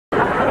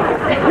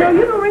No,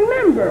 you don't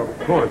remember. Of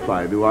course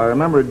I do. I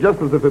remember it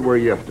just as if it were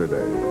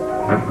yesterday.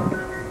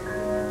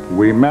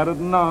 We met at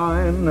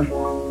 9.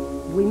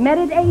 We met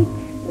at 8.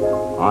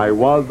 I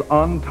was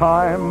on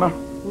time.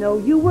 No,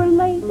 you were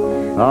late.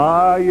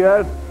 Ah,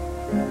 yes,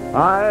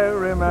 I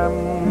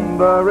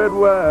remember it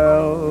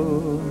well.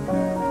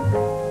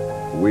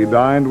 We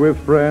dined with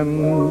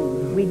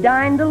friends. We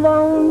dined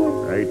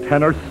alone. A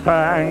tenor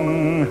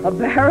sang. A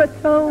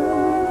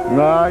baritone.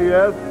 Ah,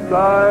 yes,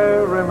 I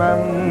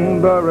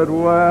remember it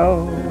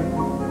well.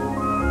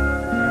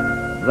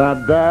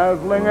 That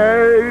dazzling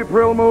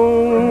April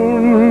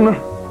moon.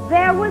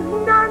 There was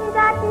none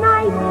that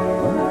night,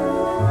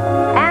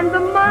 and the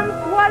month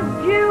was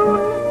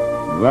June.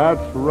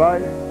 That's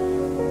right,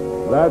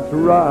 that's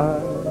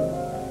right.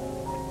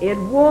 It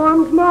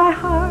warms my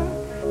heart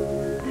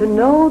to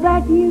know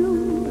that you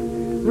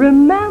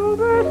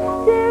remember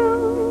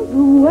still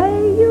the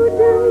way you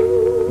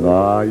do.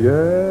 Ah,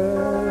 yes,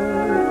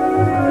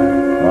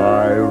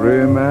 I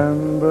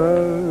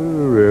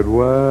remember it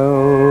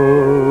well.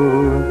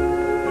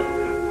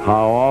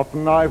 How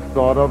often I've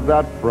thought of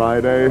that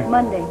Friday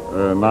Monday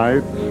night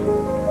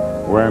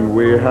when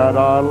we had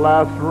our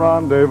last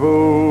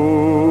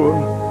rendezvous.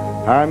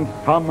 And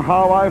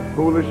somehow I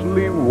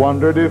foolishly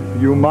wondered if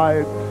you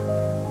might,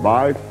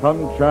 by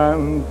some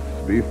chance,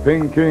 be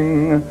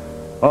thinking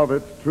of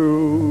it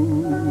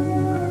too.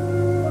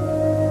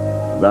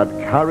 That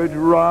carriage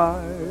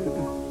ride.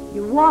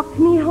 you walked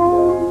me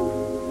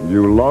home.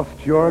 You lost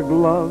your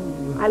glove.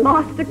 I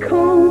lost a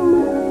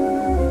comb.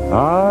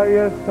 Ah,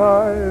 yes,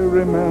 I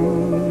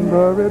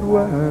remember it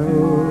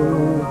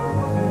well.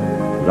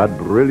 That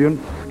brilliant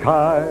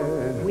sky.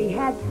 We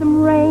had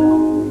some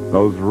rain.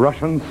 Those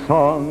Russian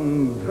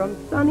songs. From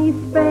sunny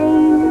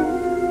Spain.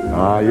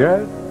 Ah,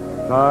 yes,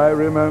 I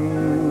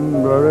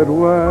remember it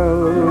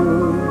well.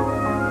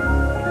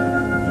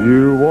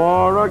 You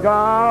wore a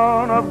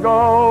gown of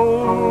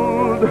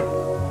gold.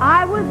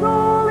 I was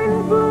all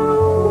in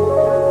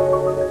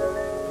blue.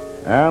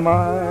 Am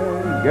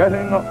I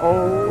getting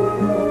old?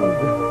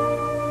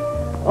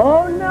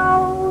 Oh,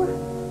 no,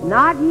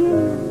 not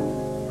you.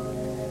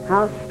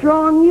 How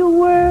strong you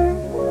were,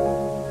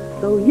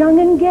 so young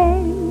and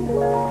gay.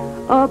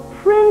 A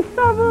prince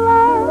of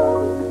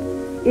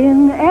love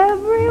in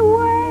every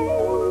way.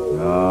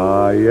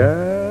 Ah,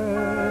 yes,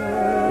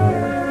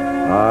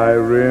 I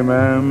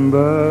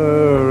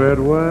remember it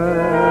well.